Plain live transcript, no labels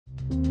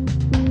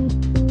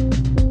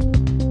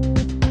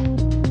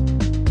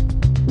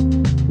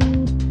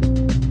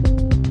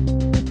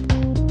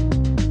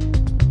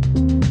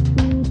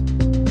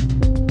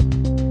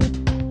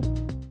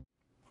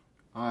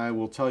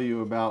tell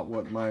you about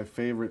what my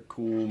favorite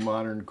cool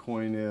modern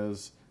coin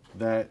is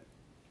that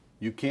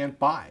you can't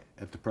buy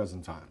at the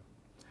present time.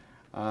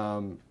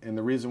 And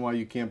the reason why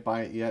you can't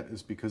buy it yet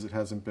is because it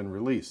hasn't been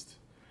released.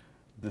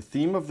 The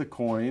theme of the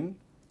coin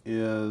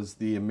is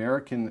the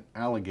American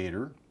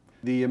alligator.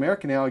 The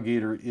American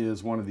alligator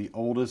is one of the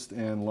oldest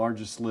and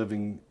largest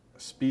living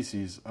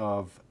species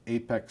of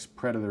apex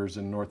predators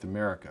in North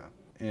America,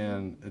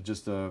 and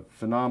just a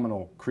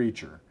phenomenal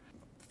creature.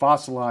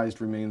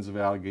 Fossilized remains of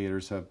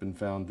alligators have been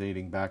found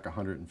dating back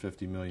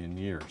 150 million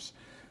years.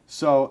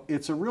 So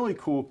it's a really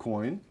cool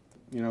coin.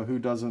 You know, who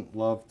doesn't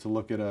love to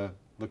look at a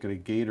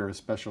gator,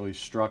 especially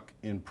struck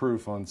in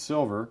proof on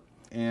silver?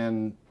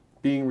 And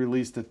being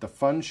released at the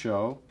Fun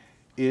Show,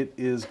 it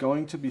is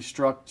going to be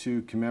struck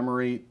to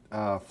commemorate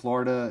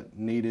Florida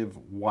native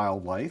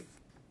wildlife,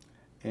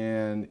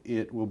 and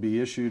it will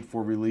be issued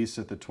for release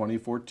at the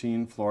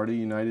 2014 Florida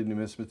United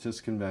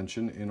Numismatists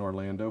Convention in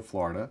Orlando,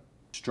 Florida,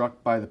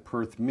 struck by the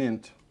Perth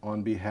Mint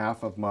on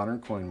behalf of Modern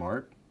Coin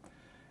Mart.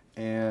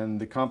 And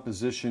the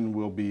composition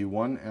will be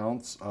 1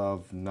 ounce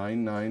of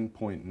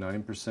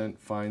 99.9%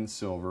 fine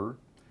silver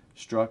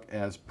struck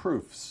as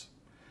proofs.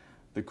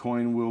 The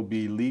coin will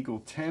be legal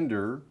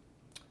tender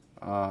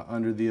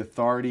under the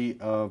authority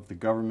of the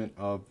government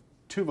of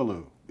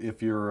Tuvalu.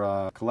 If you're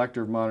a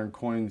collector of modern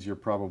coins, you're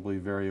probably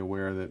very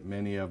aware that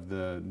many of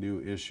the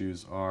new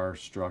issues are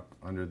struck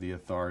under the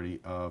authority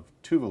of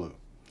Tuvalu.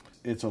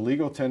 It's a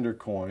legal tender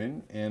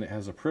coin, and it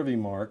has a privy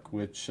mark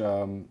which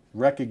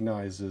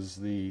recognizes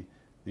the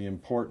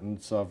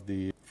importance of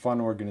the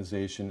fun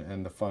organization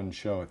and the fun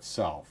show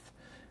itself.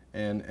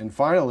 And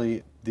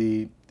finally,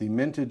 the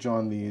mintage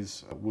on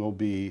these will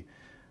be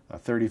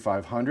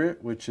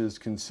 3,500, which is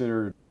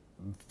considered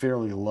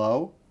fairly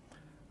low.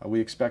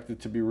 We expect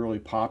it to be really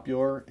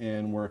popular,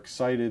 and we're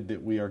excited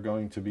that we are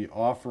going to be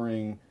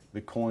offering the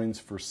coins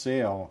for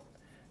sale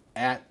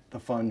at the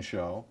Fun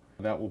Show.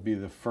 That will be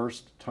the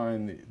first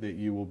time that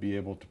you will be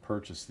able to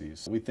purchase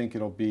these. We think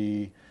it'll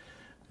be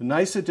a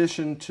nice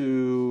addition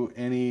to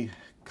any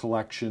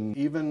collection.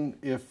 Even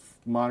if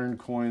modern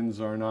coins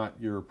are not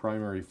your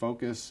primary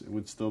focus, it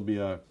would still be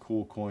a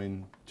cool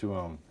coin to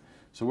own.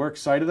 So we're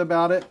excited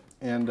about it,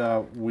 and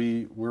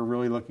we're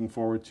really looking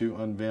forward to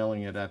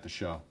unveiling it at the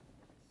show.